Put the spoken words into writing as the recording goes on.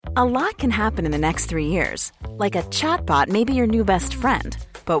A lot can happen in the next 3 years. Like a chatbot may be your new best friend.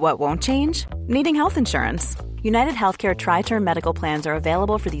 But what won't change? Needing health insurance. United Healthcare Tri-Term Medical Plans are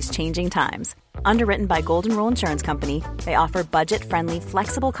available for these changing times. Underwritten by Golden Rule Insurance Company, they offer budget-friendly,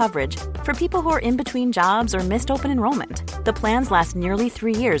 flexible coverage for people who are in between jobs or missed open enrollment. The plans last nearly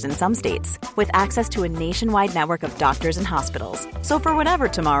 3 years in some states, with access to a nationwide network of doctors and hospitals. So for whatever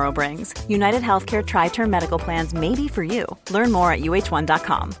tomorrow brings, United Healthcare Tri-Term Medical Plans may be for you. Learn more at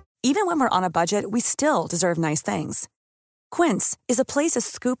uh1.com. Even when we're on a budget, we still deserve nice things. Quince is a place to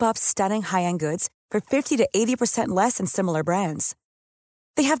scoop up stunning high-end goods for 50 to 80% less than similar brands.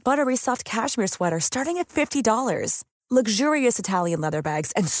 They have buttery soft cashmere sweaters starting at $50, luxurious Italian leather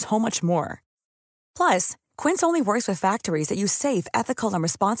bags, and so much more. Plus, Quince only works with factories that use safe, ethical, and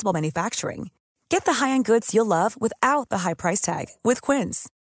responsible manufacturing. Get the high-end goods you'll love without the high price tag with Quince.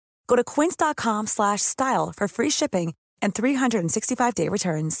 Go to quince.com/style for free shipping and 365-day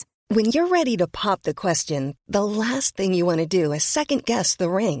returns. When you're ready to pop the question, the last thing you want to do is second-guess the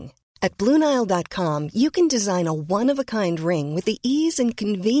ring. At BlueNile.com, you can design a one-of-a-kind ring with the ease and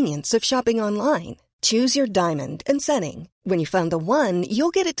convenience of shopping online. Choose your diamond and setting. When you find the one, you'll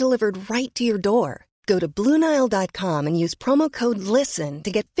get it delivered right to your door. Go to BlueNile.com and use promo code LISTEN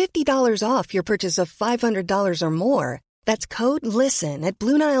to get $50 off your purchase of $500 or more. That's code LISTEN at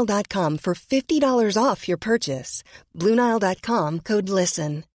BlueNile.com for $50 off your purchase. BlueNile.com, code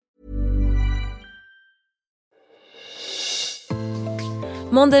LISTEN.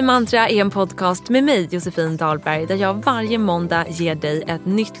 Monday Mantra är en podcast med mig, Josefin Dahlberg, där jag varje måndag ger dig ett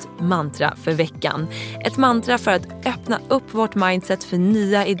nytt mantra för veckan. Ett mantra för att öppna upp vårt mindset för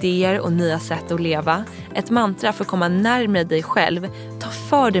nya idéer och nya sätt att leva. Ett mantra för att komma närmare dig själv, ta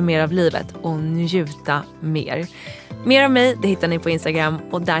för dig mer av livet och njuta mer. Mer av mig, det hittar ni på Instagram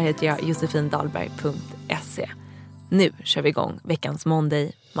och där heter jag josefindalberg.se. Nu kör vi igång veckans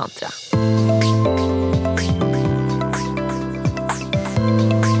Monday Mantra.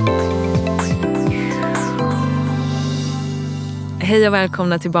 Hej och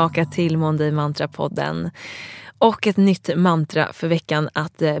välkomna tillbaka till Monday Mantra-podden. Och ett nytt mantra för veckan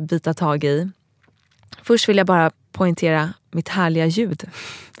att byta tag i. Först vill jag bara poängtera mitt härliga ljud.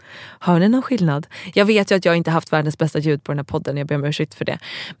 Hör ni någon skillnad? Jag vet ju att jag inte haft världens bästa ljud på den här podden. Jag ber om ursäkt för det.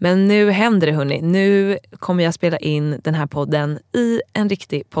 Men nu händer det, hörni. Nu kommer jag spela in den här podden i en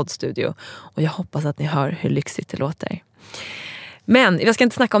riktig poddstudio. Och jag hoppas att ni hör hur lyxigt det låter. Men jag ska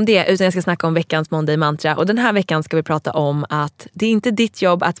inte snacka om det, utan jag ska snacka om veckans Monday Mantra. Och den här veckan ska vi prata om att det är inte ditt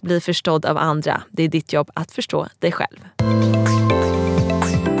jobb att bli förstådd av andra. Det är ditt jobb att förstå dig själv.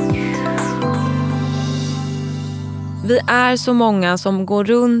 Vi är så många som går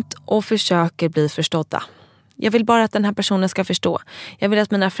runt och försöker bli förstådda. Jag vill bara att den här personen ska förstå. Jag vill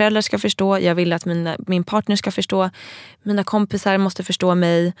att mina föräldrar ska förstå. Jag vill att min partner ska förstå. Mina kompisar måste förstå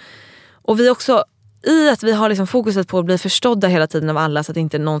mig. Och vi också, i att vi har liksom fokuset på att bli förstådda hela tiden av alla, så att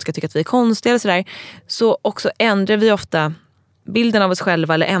inte någon ska tycka att vi är konstiga eller sådär, så också ändrar vi ofta bilden av oss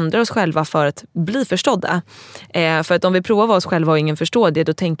själva eller ändrar oss själva för att bli förstådda. För att om vi provar oss själva och ingen förstår det,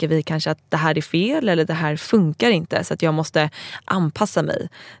 då tänker vi kanske att det här är fel eller det här funkar inte, så att jag måste anpassa mig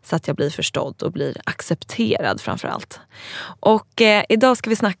så att jag blir förstådd och blir accepterad framförallt. Och idag ska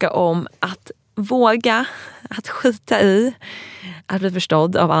vi snacka om att våga, att skita i att bli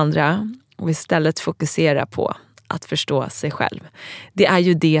förstådd av andra och istället fokusera på att förstå sig själv. Det är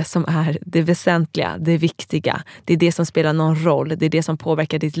ju det som är det väsentliga, det viktiga. Det är det som spelar någon roll. Det är det som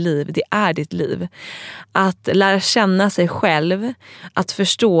påverkar ditt liv. Det är ditt liv. Att lära känna sig själv. Att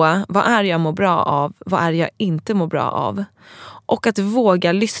förstå, vad är jag mår bra av? Vad är jag inte mår bra av? Och att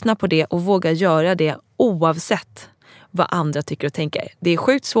våga lyssna på det och våga göra det oavsett vad andra tycker och tänker. Det är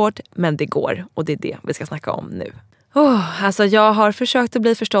sjukt svårt, men det går. Och det är det vi ska snacka om nu. Alltså jag har försökt att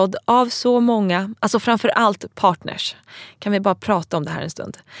bli förstådd av så många, alltså framförallt partners. Kan vi bara prata om det här en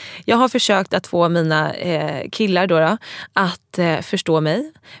stund? Jag har försökt att få mina killar då att förstå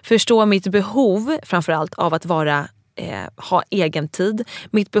mig. Förstå mitt behov framförallt av att ha egen tid.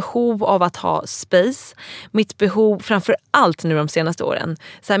 Mitt behov av att ha space. Mitt behov framförallt nu de senaste åren.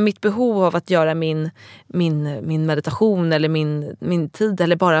 Så här, mitt behov av att göra min meditation eller min tid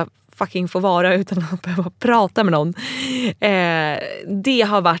eller bara fucking få vara utan att behöva prata med någon. Det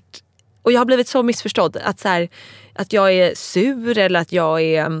har varit, och jag har blivit så missförstådd att så här, att jag är sur eller att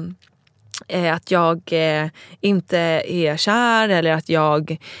jag inte är kär eller att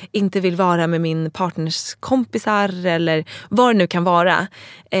jag inte vill vara med min partners kompisar eller vad det nu kan vara.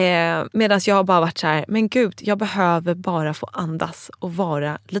 Medan jag har bara varit så här, men gud, jag behöver bara få andas och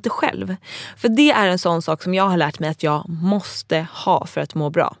vara lite själv. För det är en sån sak som jag har lärt mig att jag måste ha för att må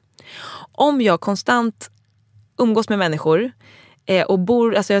bra. Om jag konstant umgås med människor Och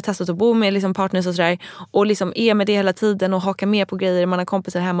bor, alltså jag har testat att bo med liksom partners och sådär. Och liksom är med det hela tiden och hakar med på grejer. Man har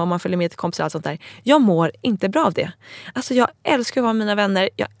kompisar hemma och man följer med till kompisar och allt sånt där. Jag mår inte bra av det. Alltså jag älskar att vara med mina vänner.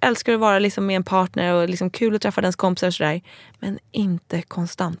 Jag älskar att vara liksom med en partner och liksom kul att träffa dens kompisar och sådär. Men inte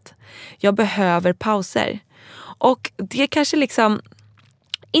konstant. Jag behöver pauser. Och det kanske liksom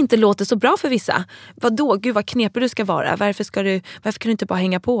inte låter så bra för vissa. Vadå? Gud vad knepig du ska vara. Varför kan du inte bara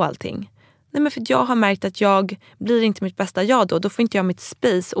hänga på allting? Nej, men för jag har märkt att jag blir inte mitt bästa jag då. Då får inte jag mitt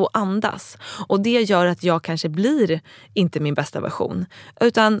space och andas. Och det gör att jag kanske blir inte min bästa version.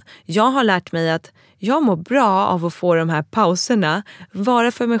 Utan jag har lärt mig att jag mår bra av att få de här pauserna.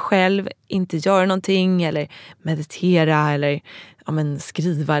 Vara för mig själv, inte göra någonting eller meditera eller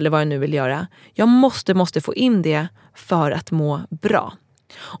skriva eller vad jag nu vill göra. Jag måste få in det för att må bra.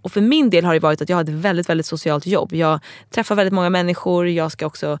 Och för min del har det varit att jag har ett väldigt, väldigt socialt jobb. Jag träffar väldigt många människor. Jag ska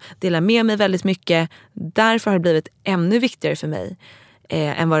också dela med mig väldigt mycket. Därför har det blivit ännu viktigare för mig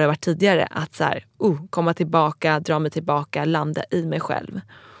än vad det har varit tidigare. Att så här, komma tillbaka, dra mig tillbaka, landa i mig själv.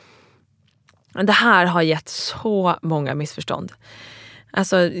 Men det här har gett så många missförstånd.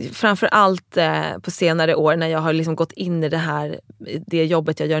 Alltså framförallt på senare år när jag har liksom gått in i det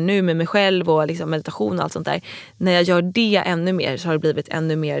jobbet jag gör nu med mig själv och liksom meditation och allt sånt där. När jag gör det ännu mer så har det blivit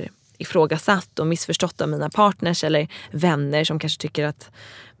ännu mer ifrågasatt och missförstått av mina partners eller vänner som kanske tycker att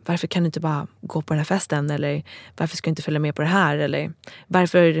varför kan du inte bara gå på den här festen eller varför ska du inte följa med på det här eller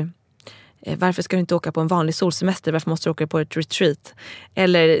varför ska du inte åka på en vanlig solsemester, varför måste du åka på ett retreat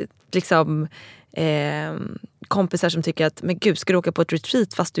eller liksom kompisar som tycker att men gud, ska du åka på ett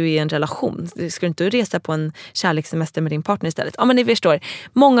retreat fast du är i en relation? Ska du inte resa på en kärlekssemester med din partner istället? Ja, men ni förstår,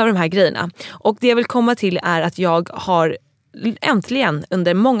 många av de här grejerna. Och det jag vill komma till är att jag har äntligen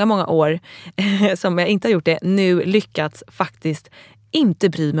under många, många år som jag inte har gjort det, nu lyckats faktiskt inte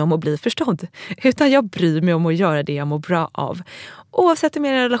bry mig om att bli förstådd. Utan jag bryr mig om att göra det jag mår bra av. Oavsett om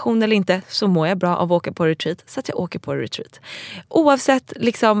jag är i en relation eller inte så mår jag bra av att åka på retreat. Så att jag åker på retreat. Oavsett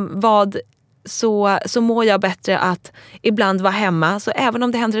liksom vad så mår jag bättre att ibland vara hemma. Så även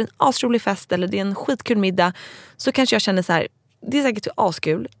om det händer en asrolig fest eller det är en skitkul middag så kanske jag känner så här, det är säkert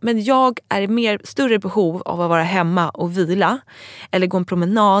askul, men jag är i större behov av att vara hemma och vila eller gå en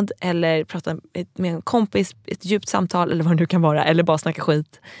promenad eller prata med en kompis, ett djupt samtal eller vad det nu kan vara, eller bara snacka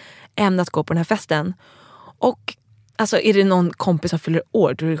skit än att gå på den här festen. Och alltså är det någon kompis som fyller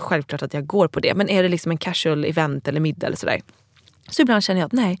år, då är det självklart att jag går på det, men är det liksom en casual event eller middag eller sådär, så ibland känner jag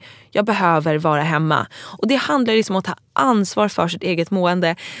att nej, jag behöver vara hemma. Och det handlar liksom om att ta ansvar för sitt eget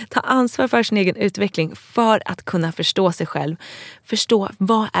mående. Ta ansvar för sin egen utveckling för att kunna förstå sig själv. Förstå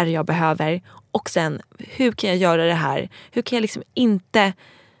vad är det jag behöver. Och sen, hur kan jag göra det här? Hur kan jag liksom inte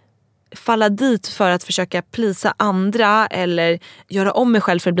falla dit för att försöka plisa andra eller göra om mig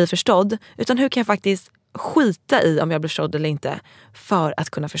själv för att bli förstådd. Utan hur kan jag faktiskt skita i om jag blir förstådd eller inte för att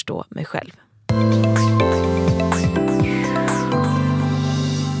kunna förstå mig själv.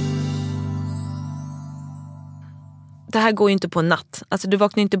 Det här går ju inte på en natt. Alltså du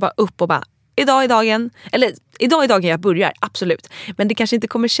vaknar inte bara upp och bara idag är dagen. Eller idag är dagen jag börjar, absolut. Men det kanske inte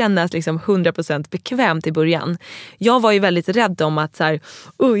kommer kännas liksom 100% bekvämt i början. Jag var ju väldigt rädd om att så här,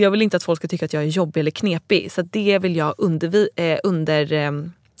 jag vill inte att folk ska tycka att jag är jobbig eller knepig. Så det vill jag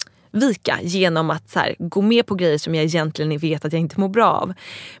vika genom att så här, gå med på grejer som jag egentligen vet att jag inte mår bra av.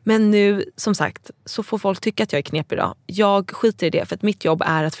 Men nu, som sagt, så får folk tycka att jag är knepig då. Jag skiter i det för att mitt jobb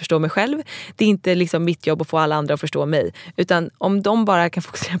är att förstå mig själv. Det är inte liksom mitt jobb att få alla andra att förstå mig. Utan om de bara kan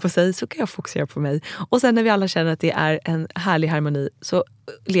fokusera på sig så kan jag fokusera på mig. Och sen när vi alla känner att det är en härlig harmoni så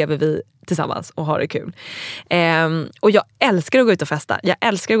lever vi tillsammans och har det kul. Och jag älskar att gå ut och festa. Jag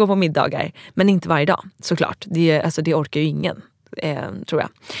älskar att gå på middagar. Men inte varje dag, såklart. Det orkar ju ingen. Tror jag.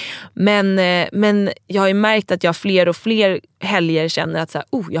 Men jag har ju märkt att jag fler och fler helger känner att så här,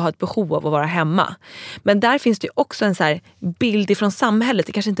 jag har ett behov av att vara hemma. Men där finns det ju också en så här bild ifrån samhället.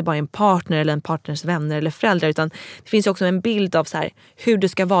 Det kanske inte bara är en partner eller en partners vänner eller föräldrar, utan det finns ju också en bild av så här, hur du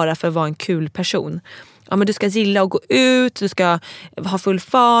ska vara för att vara en kul person. Ja, men du ska gilla att gå ut, du ska ha full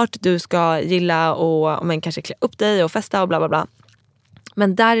fart, du ska gilla att kanske klä upp dig och festa och bla bla bla.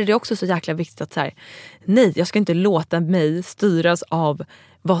 Men där är det också så jäkla viktigt att så här, nej, jag ska inte låta mig styras av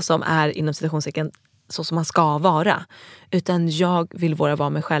vad som är inom situationstecken så som man ska vara. Utan jag vill vara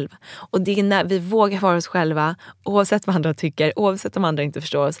mig själv. Och det är när vi vågar vara oss själva, oavsett vad andra tycker, oavsett om andra inte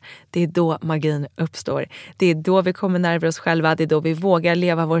förstår oss, det är då magin uppstår. Det är då vi kommer närmare oss själva, det är då vi vågar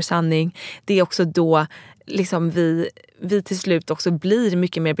leva vår sanning. Det är också då liksom vi till slut också blir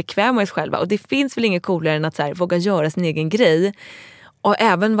mycket mer bekväma med oss själva. Och det finns väl inget coolare än att så här, våga göra sin egen grej. Och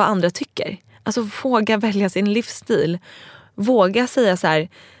även vad andra tycker. Alltså våga välja sin livsstil. Våga säga så här,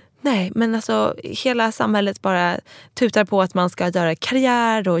 Nej, men alltså hela samhället bara tutar på att man ska göra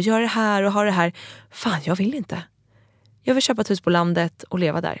karriär och göra det här och ha det här. Fan, jag vill inte. Jag vill köpa ett hus på landet och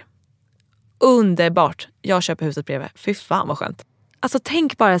leva där. Underbart. Jag köper huset bredvid. Fy fan vad skönt. Alltså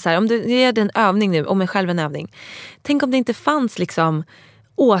tänk bara så här, om du ger dig en övning nu, om mig själv en övning. Tänk om det inte fanns liksom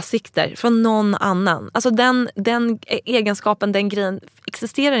åsikter från någon annan. Alltså den egenskapen, den grejen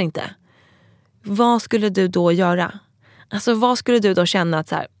existerar inte. Vad skulle du då göra? Alltså vad skulle du då känna att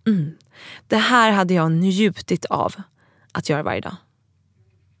så här, det här hade jag njutit av att göra varje dag.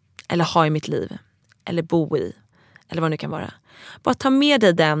 Eller ha i mitt liv. Eller bo i. Eller vad det nu kan vara. Bara ta med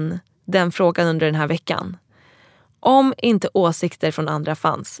dig den frågan under den här veckan. Om inte åsikter från andra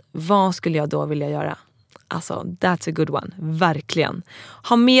fanns, vad skulle jag då vilja göra? Alltså, that's a good one. Verkligen.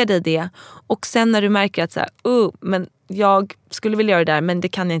 Ha med dig det. Och sen när du märker att så här, men jag skulle vilja göra det där, men det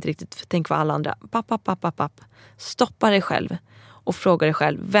kan jag inte riktigt för tänk vad alla andra. Papp. Stoppa dig själv och fråga dig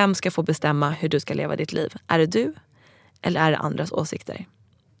själv, vem ska få bestämma hur du ska leva ditt liv? Är det du eller är det andras åsikter?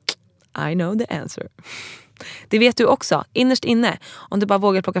 I know the answer. Det vet du också, innerst inne, om du bara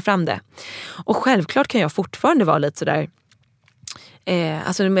vågar plocka fram det. Och självklart kan jag fortfarande vara lite sådär,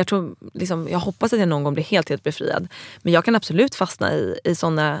 alltså jag tror, liksom, jag hoppas att jag någon gång blir helt befriad. Men jag kan absolut fastna i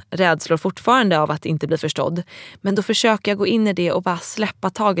sådana rädslor fortfarande av att inte bli förstådd. Men då försöker jag gå in i det och bara släppa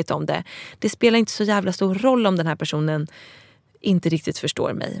taget om det. Det spelar inte så jävla stor roll om den här personen inte riktigt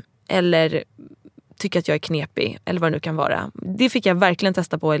förstår mig. Eller tycker att jag är knepig. Eller vad det nu kan vara. Det fick jag verkligen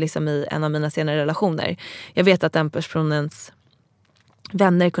testa på liksom i en av mina senare relationer. Jag vet att den personens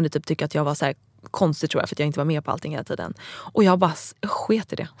vänner kunde typ tycka att jag var så här konstigt, tror jag, för att jag inte var med på allting hela tiden. Och jag bara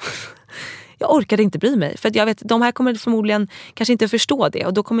sket i det. Jag orkade inte bry mig. För att jag vet, de här kommer förmodligen kanske inte förstå det.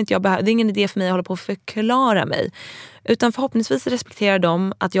 Och då kommer inte jag det är ingen idé för mig att hålla på och förklara mig. Utan förhoppningsvis respekterar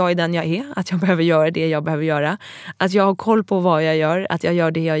de att jag är den jag är. Att jag behöver göra det jag behöver göra. Att jag har koll på vad jag gör. Att jag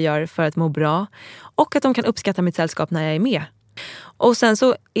gör det jag gör för att må bra. Och att de kan uppskatta mitt sällskap när jag är med. Och sen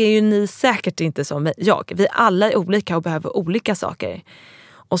så är ju ni säkert inte som jag. Vi alla är olika och behöver olika saker.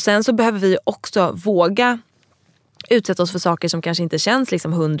 Och sen så behöver vi också våga utsätta oss för saker som kanske inte känns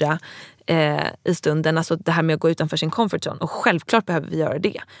liksom 100 i stunden. Alltså det här med att gå utanför sin comfort zone. Och självklart behöver vi göra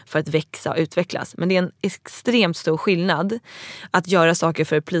det för att växa och utvecklas. Men det är en extremt stor skillnad att göra saker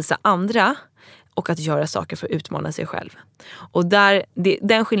för att plisa andra och att göra saker för att utmana sig själv. Och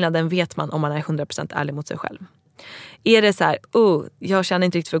den skillnaden vet man om man är 100% ärlig mot sig själv. Är det så här, jag känner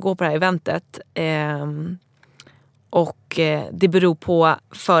inte riktigt för att gå på det här eventet. Och det beror på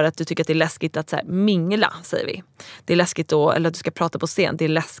för att du tycker att det är läskigt att så här, mingla, säger vi. Det är läskigt då, eller att du ska prata på scen, det är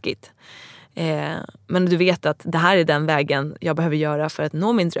läskigt. Men du vet att det här är den vägen jag behöver göra för att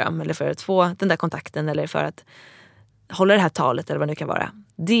nå min dröm. Eller för att få den där kontakten, eller för att hålla det här talet, eller vad det kan vara.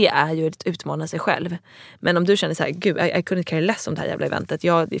 Det är ju att utmana sig själv. Men om du känner så här, gud, I couldn't care less om det här jävla eventet.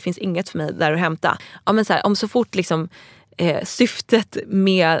 Det finns inget för mig där att hämta. Ja, men så här, om så fort liksom syftet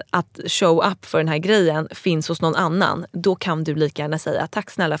med att show up för den här grejen finns hos någon annan, då kan du lika gärna säga tack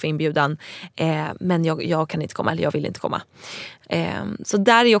snälla för inbjudan, men jag kan inte komma, eller jag vill inte komma. Så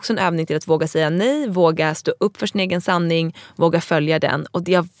där är också en övning till att våga säga nej, våga stå upp för sin egen sanning, våga följa den. Och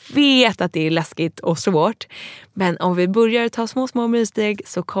jag vet att det är läskigt och svårt, men om vi börjar ta små myrsteg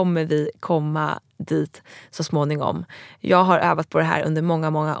så kommer vi komma dit så småningom. Jag har övat på det här under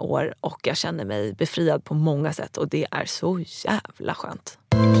många år och jag känner mig befriad på många sätt, och det är så jävla skönt.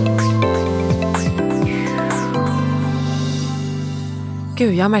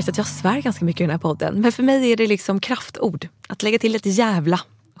 Gud, jag har märkt att jag svär ganska mycket i den här podden, men för mig är det liksom kraftord. Att lägga till ett jävla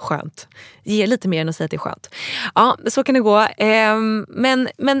skönt. Ge lite mer än att säga att det är skönt. Ja, så kan det gå.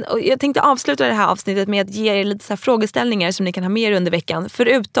 Men jag tänkte avsluta det här avsnittet med att ge er lite så här frågeställningar som ni kan ha med er under veckan.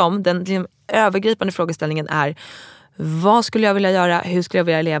 Förutom den liksom övergripande frågeställningen är: vad skulle jag vilja göra? Hur skulle jag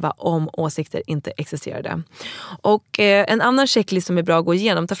vilja leva om åsikter inte existerade? Och en annan checklist som är bra att gå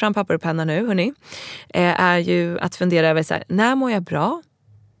igenom, ta fram papper och penna nu, hörni, är ju att fundera över så här: när mår jag bra?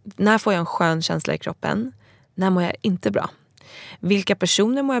 När får jag en skön känsla i kroppen? När mår jag inte bra? Vilka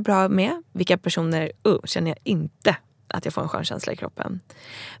personer mår jag bra med? Vilka personer känner jag inte att jag får en skön känsla i kroppen?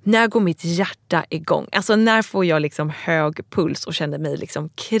 När går mitt hjärta igång? Alltså när får jag liksom hög puls och känner mig liksom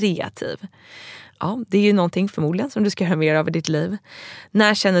kreativ? Ja, det är ju någonting förmodligen som du ska göra mer av i ditt liv.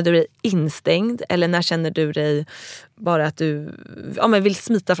 När känner du dig instängd? Eller när känner du dig bara att du vill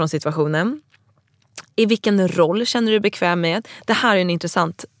smita från situationen? I vilken roll känner du dig bekväm med? Det här är en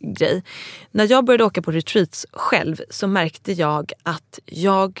intressant grej. När jag började åka på retreats själv så märkte jag att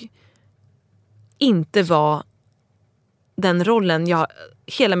jag inte var den rollen jag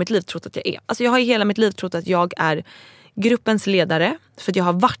hela mitt liv trott att jag är. Alltså jag har hela mitt liv trott att jag är gruppens ledare, för att jag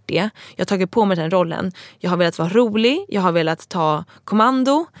har varit det. Jag har tagit på mig den rollen. Jag har velat vara rolig, jag har velat ta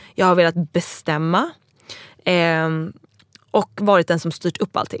kommando, jag har velat bestämma och varit den som styrt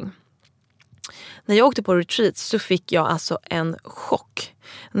upp allting. När jag åkte på retreat så fick jag alltså en chock.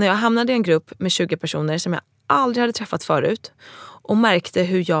 När jag hamnade i en grupp med 20 personer som jag aldrig hade träffat förut och märkte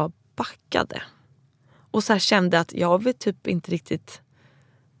hur jag backade. Och så här kände att jag vill typ inte riktigt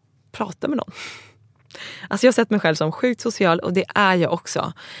prata med någon. Alltså jag har sett mig själv som sjukt social och det är jag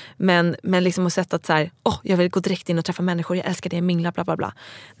också. Men liksom att sett att så här, jag vill gå direkt in och träffa människor, jag älskar det, mingla, bla bla bla.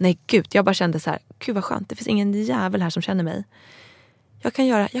 Nej gud, jag bara kände så här, gud vad skönt, det finns ingen jävel här som känner mig. Jag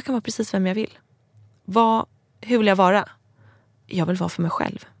kan vara precis vem jag vill. Hur vill jag vara? Jag vill vara för mig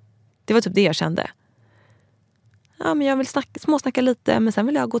själv. Det var typ det jag kände. Ja, men jag vill småsnacka lite, men sen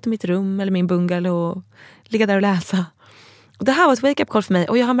vill jag gå till mitt rum eller min bungalow och ligga där och läsa. Och det här var ett wake-up call för mig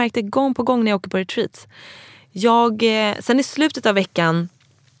och jag har märkt det gång på gång när jag åker på retreats. Sen i slutet av veckan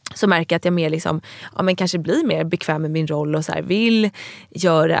så märker jag att jag mer liksom, men kanske blir mer bekväm med min roll och så här,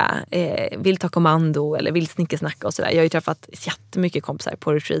 vill ta kommando eller vill snickesnacka och sådär. Jag har ju träffat jättemycket kompisar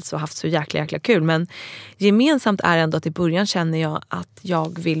på retreats och haft så jäkla kul, men gemensamt är ändå att i början känner jag att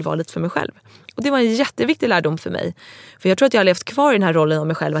jag vill vara lite för mig själv. Och det var en jätteviktig lärdom för mig. För jag tror att jag har levt kvar i den här rollen av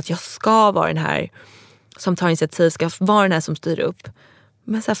mig själv, att jag ska vara den här som tar initiativ, ska vara den här som styr upp.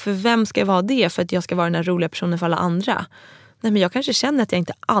 Men så här, för vem ska jag vara det? För att jag ska vara den här roliga personen för alla andra? Nej, men jag kanske känner att jag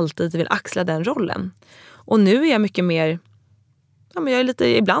inte alltid vill axla den rollen. Och nu är jag mycket mer, men jag är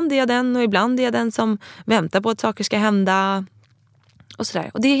lite, ibland är jag den och ibland är jag den som väntar på att saker ska hända. Och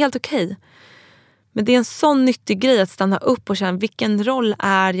sådär. Och det är helt okej. Men det är en sån nyttig grej att stanna upp och känna vilken roll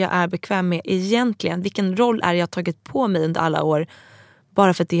är jag är bekväm med egentligen. Vilken roll är jag tagit på mig under alla år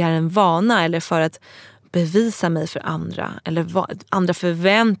bara för att det är en vana eller för att bevisa mig för andra. Eller andra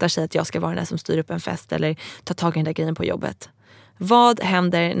förväntar sig att jag ska vara den som styr upp en fest eller ta tag i den där grejen på jobbet. Vad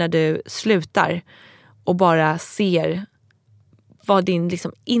händer när du slutar och bara ser vad din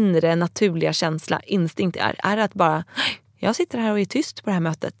liksom inre naturliga känsla, instinkt är? Är det att bara, jag sitter här och är tyst på det här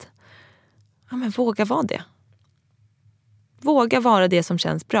mötet? Ja, men våga vara det. Våga vara det som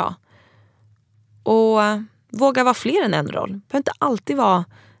känns bra. Och våga vara fler än en roll. Du behöver inte alltid vara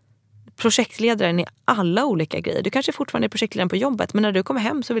projektledaren i alla olika grejer. Du kanske fortfarande är projektledaren på jobbet, men när du kommer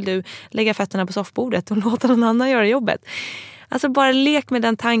hem så vill du lägga fötterna på soffbordet och låta någon annan göra jobbet. Alltså bara lek med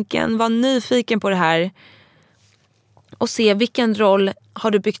den tanken, var nyfiken på det här och se vilken roll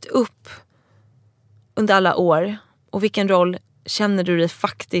har du byggt upp under alla år och vilken roll känner du dig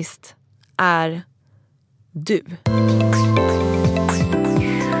faktiskt är du.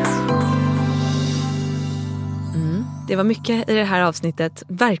 Det var mycket i det här avsnittet.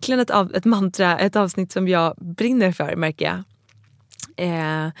 Verkligen ett mantra, ett avsnitt som jag brinner för, märker jag.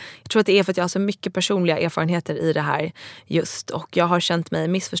 Jag tror att det är för att jag har så mycket personliga erfarenheter i det här just. Och jag har känt mig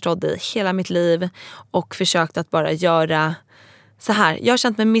missförstådd i hela mitt liv och försökt att bara göra så här. Jag har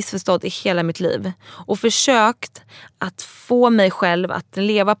känt mig missförstådd i hela mitt liv och försökt att få mig själv att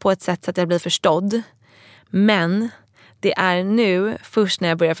leva på ett sätt så att jag blir förstådd. Men det är nu, först när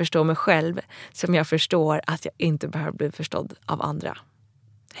jag börjar förstå mig själv, som jag förstår att jag inte behöver bli förstådd av andra.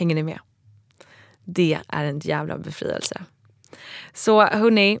 Hänger ni med? Det är en jävla befrielse. Så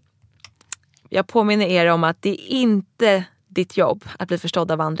hörni, jag påminner er om att det är inte ditt jobb att bli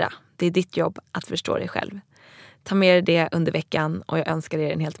förstådd av andra. Det är ditt jobb att förstå dig själv. Ta med er det under veckan och jag önskar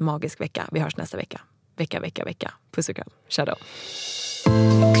er en helt magisk vecka. Vi hörs nästa vecka. Vecka. Puss och kram. Shadow.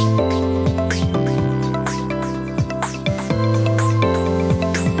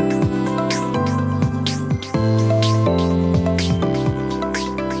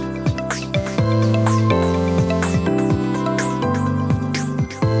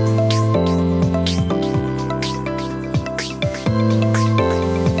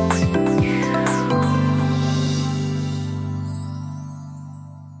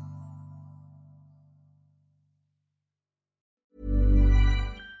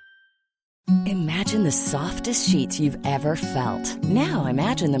 Imagine the softest sheets you've ever felt. Now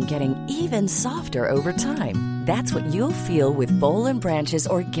imagine them getting even softer over time. That's what you'll feel with Boll & Branch's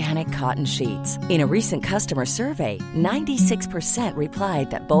organic cotton sheets. In a recent customer survey, 96% replied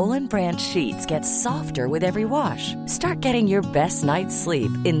that Boll & Branch sheets get softer with every wash. Start getting your best night's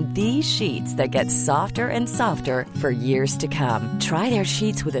sleep in these sheets that get softer and softer for years to come. Try their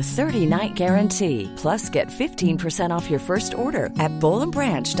sheets with a 30-night guarantee. Plus, get 15% off your first order at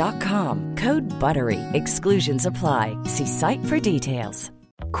BollandBranch.com. Code BUTTERY. Exclusions apply. See site for details.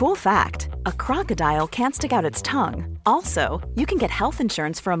 Cool fact, a crocodile can't stick out its tongue. Also, you can get health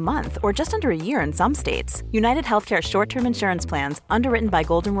insurance for a month or just under a year in some states. United Healthcare short-term insurance plans, underwritten by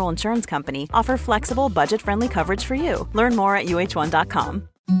Golden Rule Insurance Company, offer flexible, budget-friendly coverage for you. Learn more at uh1.com.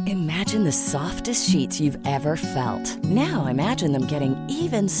 Imagine the softest sheets you've ever felt. Now imagine them getting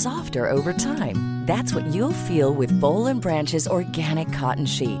even softer over time. That's what you'll feel with Boll & Branch's organic cotton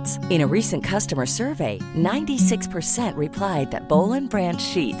sheets. In a recent customer survey, 96% replied that Boll & Branch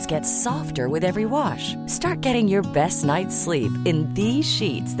sheets get softer with every wash. Start getting your best night's sleep in these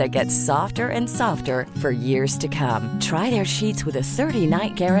sheets that get softer and softer for years to come. Try their sheets with a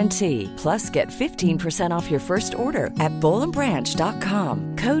 30-night guarantee. Plus, get 15% off your first order at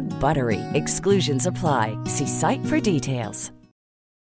bollandbranch.com. Code BUTTERY. Exclusions apply. See site for details.